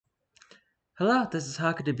Hello, this is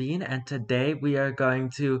Haku and today we are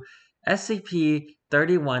going to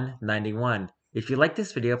SCP-3191. If you like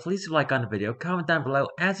this video, please like on the video, comment down below,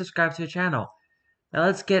 and subscribe to the channel. Now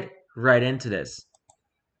let's get right into this.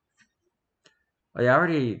 I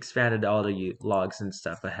already expanded all the logs and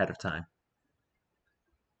stuff ahead of time.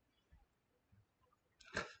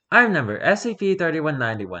 Item number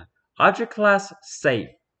SCP-3191. Object Class Safe.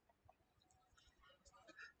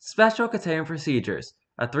 Special Containment Procedures.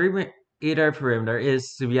 A 3-meter perimeter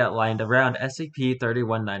is to be outlined around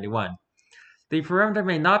SCP-3191. The perimeter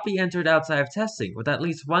may not be entered outside of testing, with at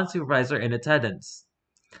least one supervisor in attendance.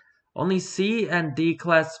 Only C and D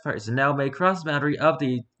class personnel may cross the boundary of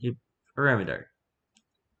the perimeter.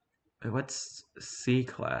 Wait, what's C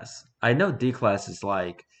class? I know D class is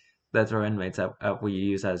like that's our inmates that we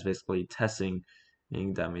use as basically testing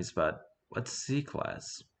dummies, but what's C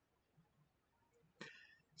class?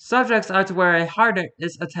 Subjects are to wear a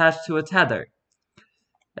harness attached to a tether.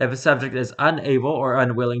 If a subject is unable or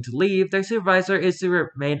unwilling to leave, their supervisor is to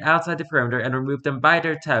remain outside the perimeter and remove them by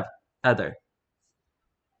their tether.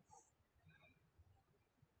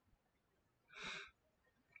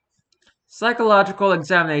 Psychological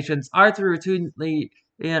examinations are to routinely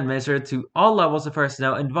be administered to all levels of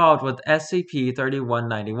personnel involved with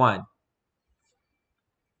SCP-3191.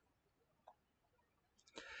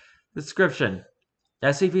 Description: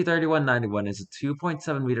 SCP-3191 is a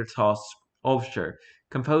 2.7-meter tall sculpture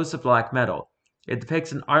composed of black metal. It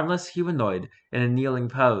depicts an armless humanoid in a kneeling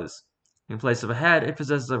pose. In place of a head, it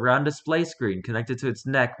possesses a round display screen connected to its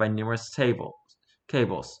neck by numerous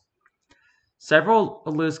cables. Several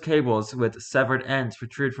loose cables with severed ends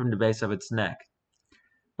protrude from the base of its neck.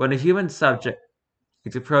 When a human subject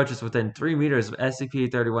approaches within 3 meters of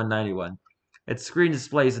SCP-3191, its screen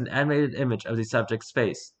displays an animated image of the subject's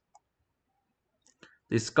face.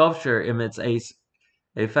 The sculpture emits a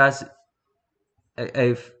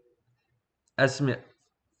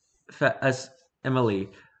facsimile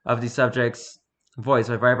of the subject's voice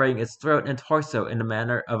by vibrating its throat and torso in the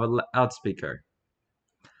manner of a loudspeaker.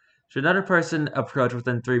 Should another person approach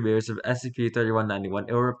within 3 meters of SCP-3191,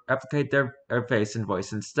 it will replicate their face and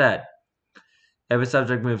voice instead. If a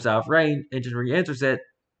subject moves out of range and re-enters it,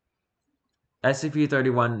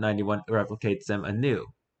 SCP-3191 replicates them anew.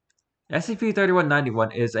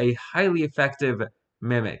 SCP-3191 is a highly effective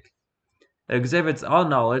mimic. It exhibits all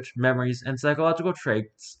knowledge, memories, and psychological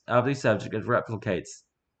traits of the subject it replicates.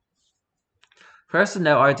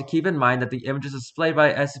 Personnel are to keep in mind that the images displayed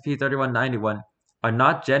by SCP-3191 are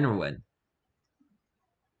not genuine.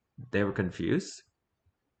 They were confused?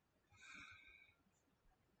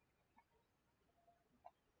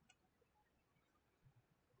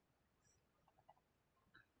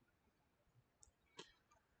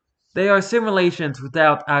 They are simulations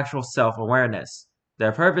without actual self-awareness.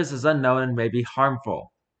 Their purpose is unknown and may be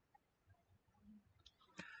harmful.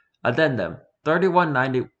 Addendum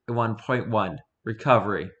 3191.1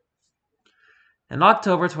 Recovery. In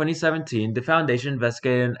October 2017, the Foundation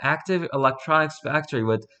investigated an active electronics factory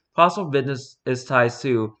with possible business ties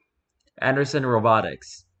to Anderson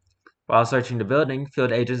Robotics. While searching the building,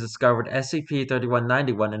 field agents discovered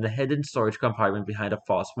SCP-3191 in a hidden storage compartment behind a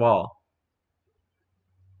false wall.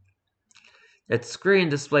 Its screen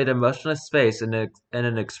displayed a motionless face and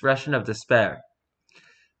an expression of despair.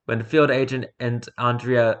 When the field agent and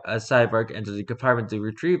Andrea Cyborg entered the compartment to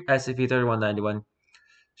retrieve SCP-3191,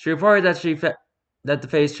 she reported that the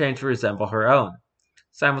face changed to resemble her own.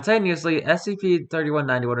 Simultaneously,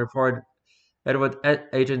 SCP-3191 reported with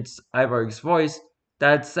Agent Cyborg's voice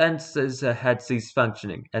that its senses had ceased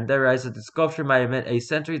functioning, and theorized that the sculpture might emit a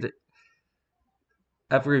sensory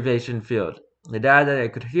deprivation field. It added that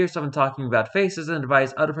it could hear someone talking about faces and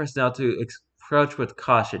advised other personnel to approach with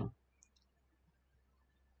caution.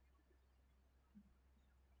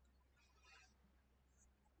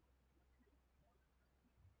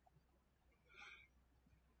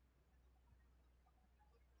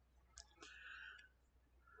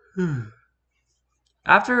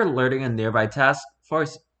 After alerting a nearby task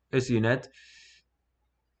force unit,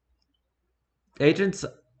 agents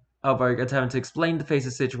Alberg attempted to explain the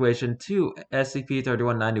face's situation to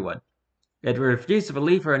SCP-3191. It refused to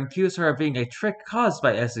believe her and accused her of being a trick caused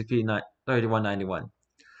by SCP-3191.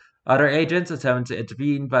 Other agents attempted to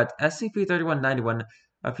intervene, but SCP-3191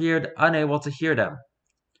 appeared unable to hear them.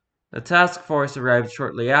 The task force arrived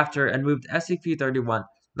shortly after and moved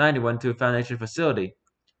SCP-3191 to a Foundation facility,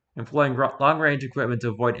 employing long-range equipment to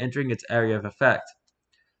avoid entering its area of effect.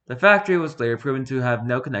 The factory was later proven to have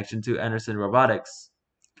no connection to Anderson Robotics.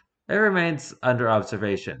 It remains under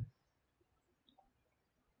observation.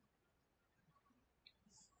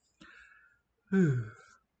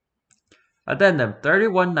 Addendum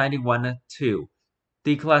 3191-2.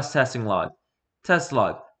 D-Class Testing Log. Test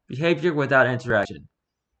Log. Behavior without interaction.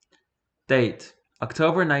 Date: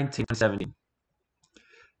 October 19, 2017.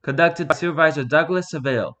 Conducted by Supervisor Douglas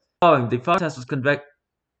Saville. Following, the following test was conducted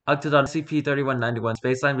on SCP-3191's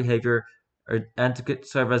baseline behavior and to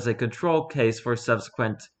serve as a control case for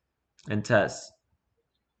subsequent tests.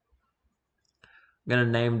 I'm gonna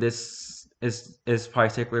name this is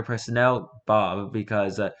particular personnel Bob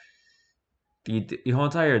because the whole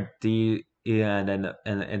entire D and an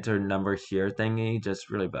enter number here thingy just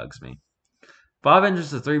really bugs me. Bob enters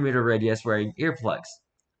the 3-meter radius wearing earplugs.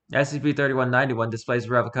 SCP-3191 displays a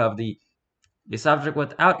replica of the subject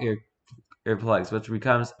without earplugs, which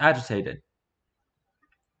becomes agitated.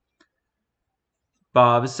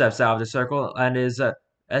 Bob steps out of the circle and is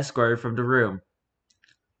escorted from the room.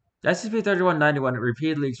 SCP-3191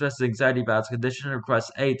 repeatedly expresses anxiety about its condition and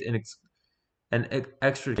requests aid in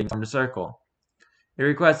extricating from the circle. Its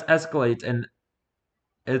requests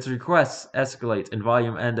escalate in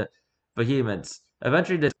volume and vehemence,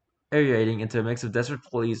 eventually deteriorating into a mix of desperate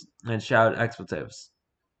pleas and shouted expletives.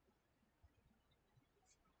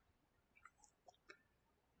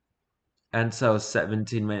 And so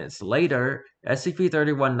 17 minutes later,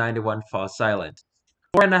 SCP-3191 falls silent.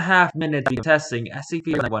 4.5 minutes of testing,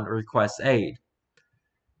 SCP-3191 requests aid.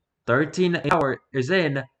 13 hours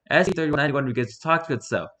in, SCP-3191 begins to talk to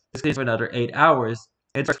itself. This continues for another 8 hours.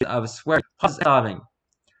 It's of swearing, pauses, and sobbing.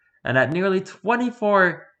 And at nearly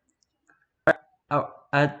 24,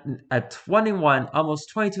 at 21, almost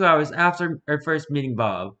 22 hours after our first meeting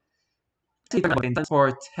Bob, SCP-3191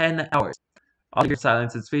 for 10 hours. All your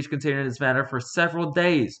silence and speech continued in this manner for several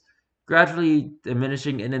days, gradually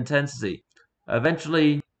diminishing in intensity.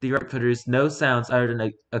 Eventually, the record produced no sounds other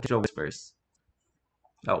than occasional whispers.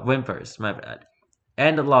 Oh, whimpers, my bad.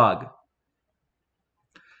 And a log.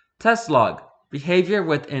 Test log. Behavior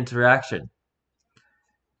with interaction.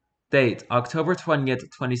 Date: October 20th,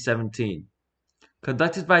 2017.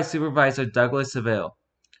 Conducted by Supervisor Douglas Saville.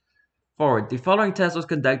 Forward. The following test was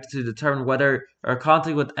conducted to determine whether our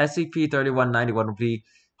contact with SCP-3191 would be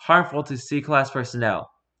harmful to C-Class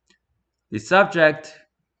personnel. The subject,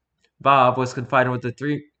 Bob, was confined with a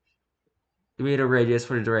 3-meter radius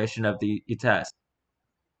for the duration of the test.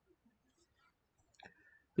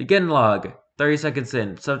 Begin log. 30 seconds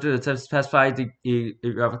in. Subject attempts to pacify the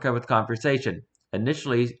replica with conversation.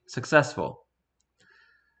 Initially successful.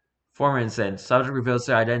 4 minutes in. Subject reveals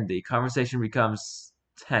their identity. Conversation becomes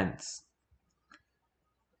tense.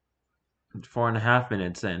 4.5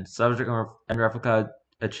 minutes in. Subject and replica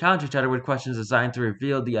challenge each other with questions designed to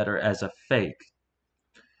reveal the other as a fake.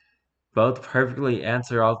 Both perfectly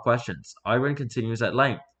answer all questions. Argument continues at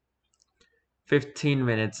length. 15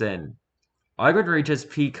 minutes in. Argument reaches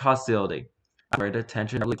peak hostility. The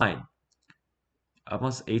tension decline.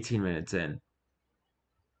 Almost 18 minutes in.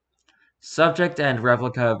 Subject and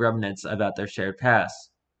replica reminisce about their shared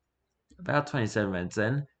past. About 27 minutes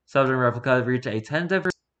in. Subject and replica reach a tentative.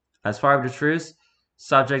 As part of the truce,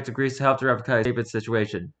 subject agrees to help the replica escape its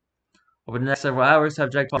situation. Over the next several hours,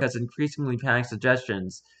 subject has increasingly panicked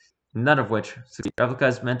suggestions, none of which succeed.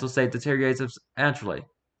 Replica's mental state deteriorates substantially.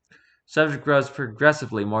 Subject grows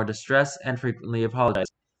progressively more distressed and frequently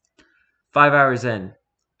apologizes. 5 hours in.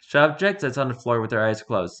 Subject sits on the floor with her eyes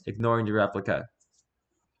closed, ignoring the replica.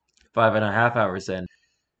 5.5 hours in.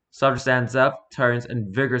 Subject stands up, turns,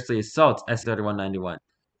 and vigorously assaults SCP-3191.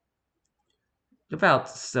 About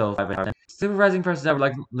still 5 hours in. Supervising personnel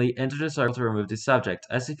reluctantly enter the circle to remove the subject.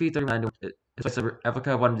 SCP-3191 is a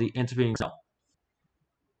replica of one of the intervening cells.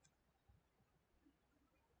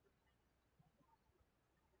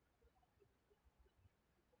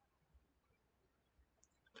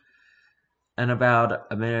 And about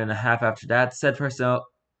a minute and a half after that, said personnel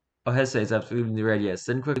hesitates after leaving the radius,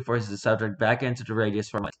 then quickly forces the subject back into the radius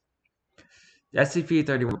for a moment. The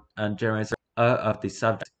SCP-31 generates of the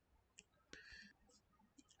subject.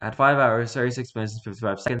 At 5 hours, 36 minutes, and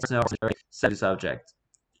 55 seconds, personnel said the subject.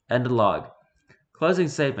 End of log. Closing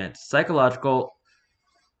statement. Physiological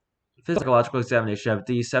examination of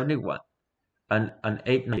D-71 on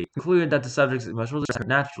 8/90 concluded that the subject's emotional distress occurred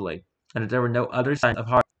naturally, and that there were no other signs of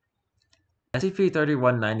harm.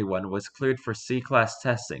 SCP-3191 was cleared for C-Class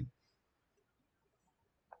testing.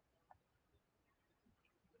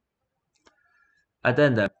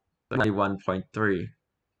 Addendum 31.3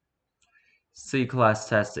 C-Class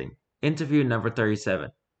testing. Interview number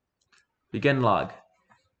 37. Begin log.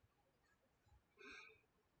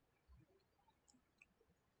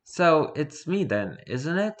 So, it's me then,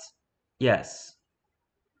 isn't it? Yes.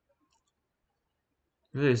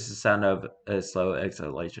 Really, is the sound of a slow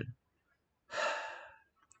exhalation.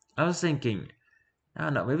 I was thinking, I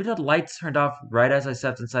don't know, maybe the lights turned off right as I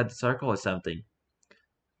stepped inside the circle or something.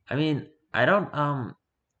 I mean, I don't,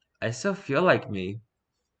 I still feel like me.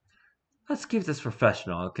 Let's keep this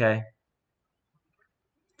professional, okay?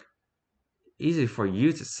 Easy for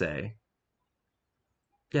you to say.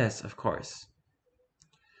 Yes, of course.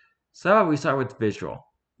 So how about we start with visual?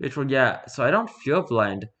 Visual, yeah, so I don't feel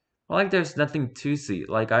blind. Well, like there's nothing to see,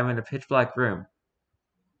 like I'm in a pitch black room.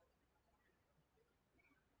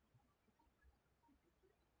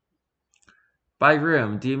 By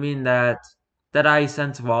room, do you mean that I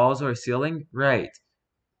sense walls or ceiling? Right.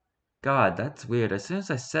 God, that's weird. As soon as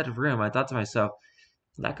I said room, I thought to myself,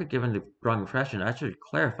 that could give the wrong impression. I should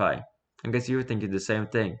clarify. I guess you were thinking the same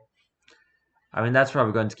thing. I mean, that's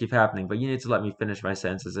probably going to keep happening, but you need to let me finish my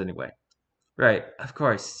sentences anyway. Right, of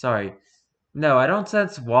course, sorry. No, I don't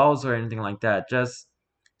sense walls or anything like that. Just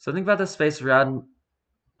something about the space around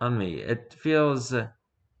on me. It feels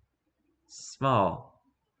small.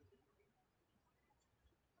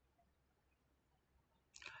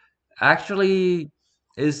 Actually,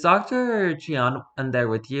 is Dr. Chian in there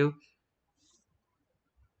with you?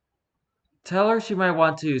 Tell her she might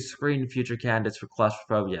want to screen future candidates for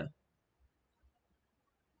claustrophobia.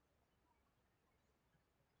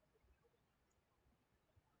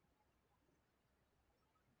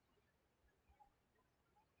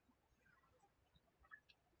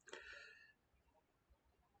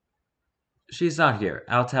 She's not here.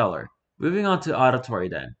 I'll tell her. Moving on to auditory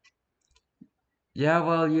then. Yeah,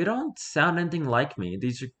 well, you don't sound anything like me.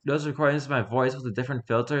 Those recordings of my voice with the different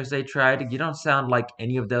filters they tried, you don't sound like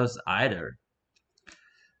any of those either.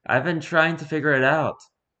 I've been trying to figure it out.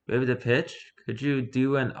 Maybe the pitch? Could you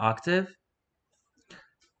do an octave?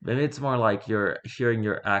 Maybe it's more like you're hearing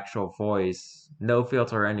your actual voice, no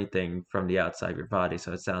filter or anything from the outside of your body,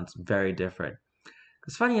 so it sounds very different.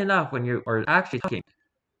 Because funny enough, when you are actually talking,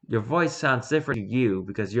 your voice sounds different to you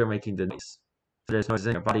because you're making the noise. So there's noise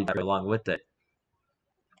in your body that go along with it.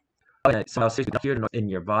 Okay, so I'll say you hear the noise in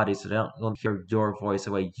your body, so they don't hear your voice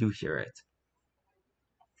the way you hear it.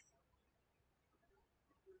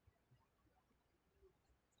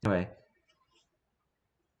 Anyway.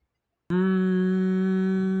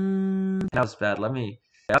 That was bad. Let me.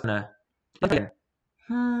 Again.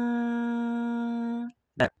 No.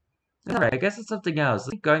 Alright, I guess it's something else.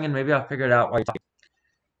 Keep going and maybe I'll figure it out while you're talking.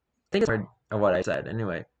 I think it's hard or what I said.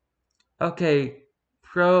 Anyway. Okay.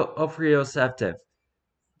 Proprioceptive.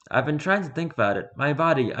 I've been trying to think about it. My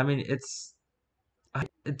body, I mean, it's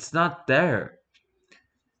not there.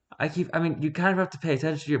 I mean, you kind of have to pay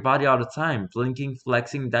attention to your body all the time. Blinking,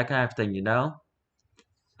 flexing, that kind of thing, you know?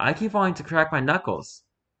 I keep wanting to crack my knuckles.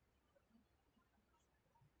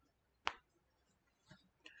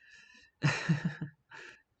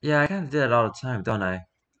 Yeah, I kind of do that all the time, don't I?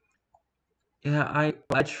 Yeah,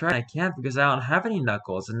 I try and I can't because I don't have any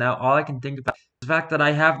knuckles, and now all I can think about is the fact that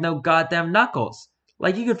I have no goddamn knuckles.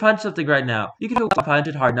 Like, you could punch something right now. You could punch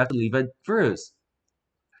it hard enough to leave a bruise.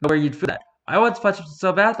 Where you'd feel that. I once punched it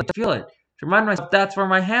so badly, I feel it. To remind myself that's where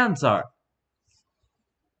my hands are.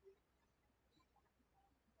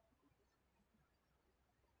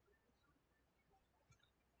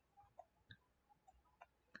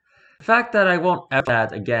 The fact that I won't ever do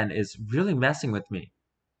that again is really messing with me.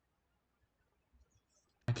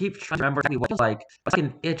 I keep trying to remember exactly what it's like. It's like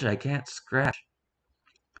an itch I can't scratch.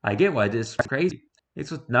 I get why this is crazy. It's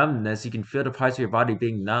with numbness, you can feel the parts of your body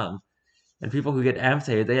being numb. And people who get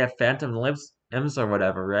amputated, they have phantom limbs or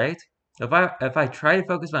whatever, right? If I try to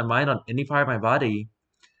focus my mind on any part of my body,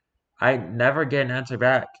 I never get an answer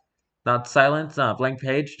back. Not silence, not a blank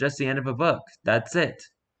page, just the end of a book. That's it.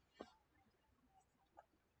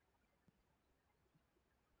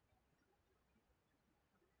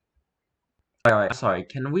 Alright, sorry.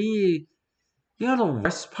 Can we... You know the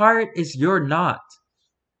worst part is you're not.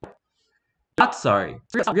 Not sorry.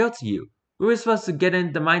 It's not real to you. We were supposed to get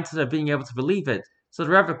in the mindset of being able to believe it, so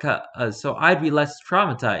the replica, so I'd be less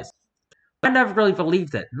traumatized. I never really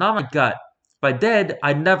believed it. Not my gut. If I did,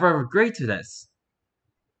 I'd never have agreed to this.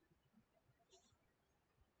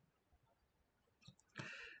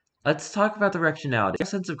 Let's talk about directionality.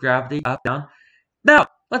 Sense of gravity, up, down. No!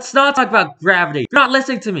 Let's not talk about gravity! You're not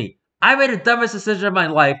listening to me! I made the dumbest decision of my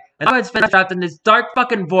life, and now it's been trapped in this dark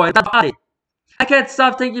fucking void in my body. I can't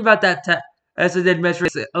stop thinking about that as it did measure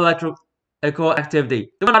electrical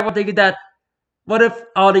activity. The one I'm thinking that, what if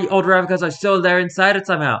all the old replicas are still there inside it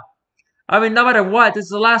somehow? I mean, no matter what, this is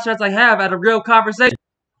the last chance I have at a real conversation.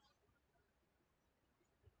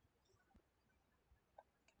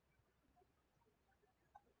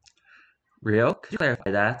 Real? Could you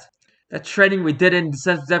clarify that? That training we did in the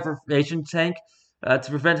sense deprivation tank to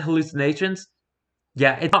prevent hallucinations?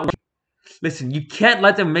 Yeah, it's not. Listen, you can't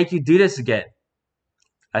let them make you do this again.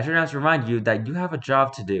 I should have to remind you that you have a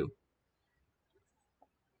job to do.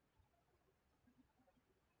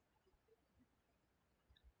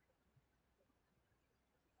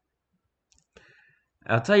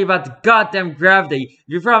 I'll tell you about the goddamn gravity.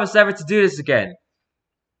 You promised never to do this again.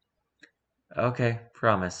 Okay,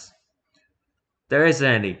 promise. There isn't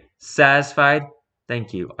any. Satisfied?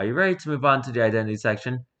 Thank you. Are you ready to move on to the identity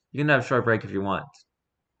section? You can have a short break if you want.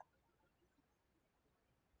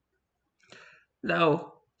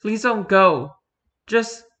 No, please don't go.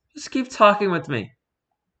 Just, just keep talking with me.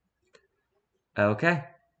 Okay.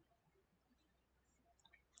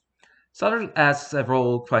 Sutter asks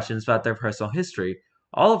several questions about their personal history,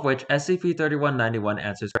 all of which SCP-3191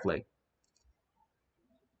 answers correctly.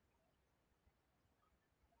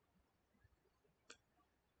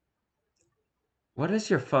 What is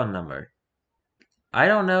your phone number? I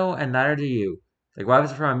don't know, and neither do you. Like, why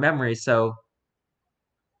was it from my memory, so...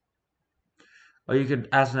 Or you could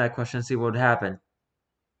ask me that question and see what would happen.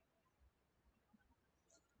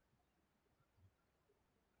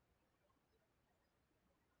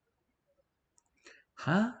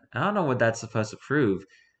 Huh? I don't know what that's supposed to prove.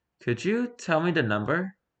 Could you tell me the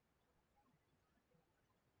number?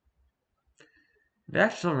 I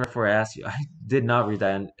actually remember before I asked you. I did not read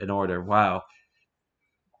that in order. Wow.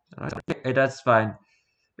 Okay, that's fine.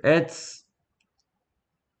 It's...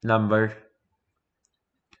 number.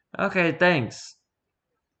 Okay, thanks.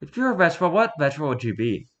 If you're a vegetable, what vegetable would you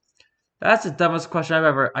be? That's the dumbest question I've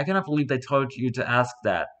ever... I cannot believe they told you to ask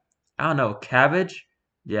that. I don't know, cabbage?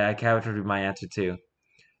 Yeah, cabbage would be my answer too.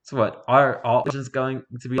 So what, are all questions going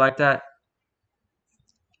to be like that?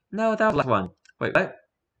 No, that was one. Wait, what?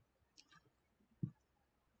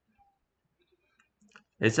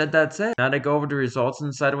 They said that's it. Now they go over the results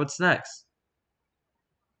and decide what's next.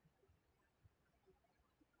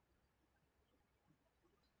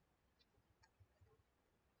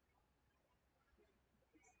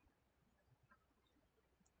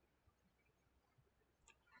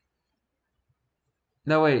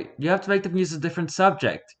 No, wait, you have to make them use a different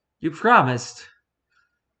subject. You promised.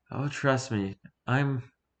 Oh, trust me.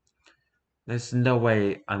 There's no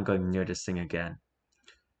way I'm going near this thing again.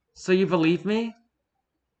 So you believe me?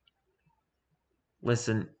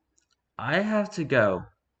 Listen, I have to go.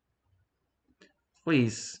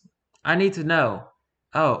 Please. I need to know.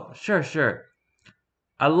 Oh, sure.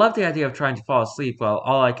 I love the idea of trying to fall asleep while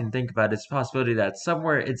all I can think about is the possibility that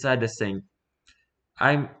somewhere inside this thing,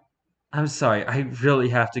 I'm I'm sorry, I really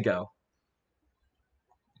have to go.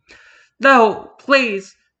 No,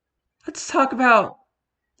 please. Let's talk about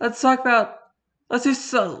let's talk about let's do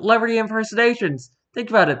celebrity impersonations. Think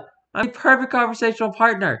about it. I'm a perfect conversational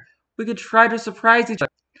partner. We could try to surprise each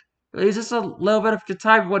other. It's just a little bit of your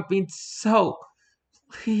time would mean so.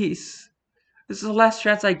 Please. This is the last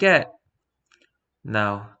chance I get.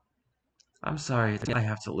 No. I'm sorry. I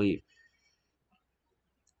have to leave.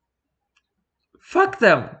 Fuck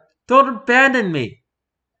them! Don't abandon me!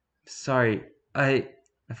 Sorry. I've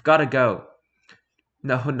gotta go.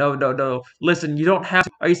 No. Listen, you don't have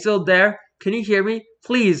to. Are you still there? Can you hear me?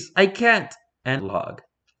 Please, I can't. End log.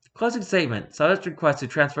 Closing statement. Subject's request to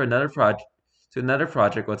transfer another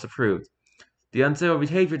project was approved. The uncivil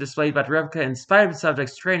behavior displayed by the replica in spite of the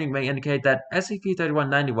subject's training may indicate that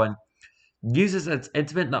SCP-3191 uses its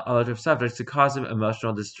intimate knowledge of subjects to cause him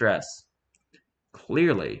emotional distress.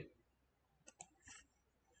 Clearly.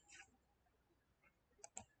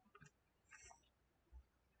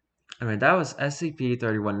 I mean, that was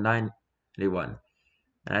SCP-3191.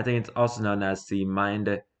 And I think it's also known as the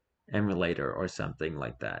Mind Emulator or something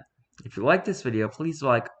like that. If you like this video, please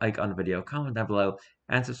like on the video, comment down below,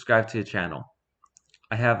 and subscribe to the channel.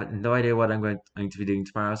 I have no idea what I'm going to be doing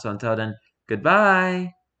tomorrow, so until then,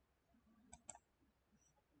 goodbye!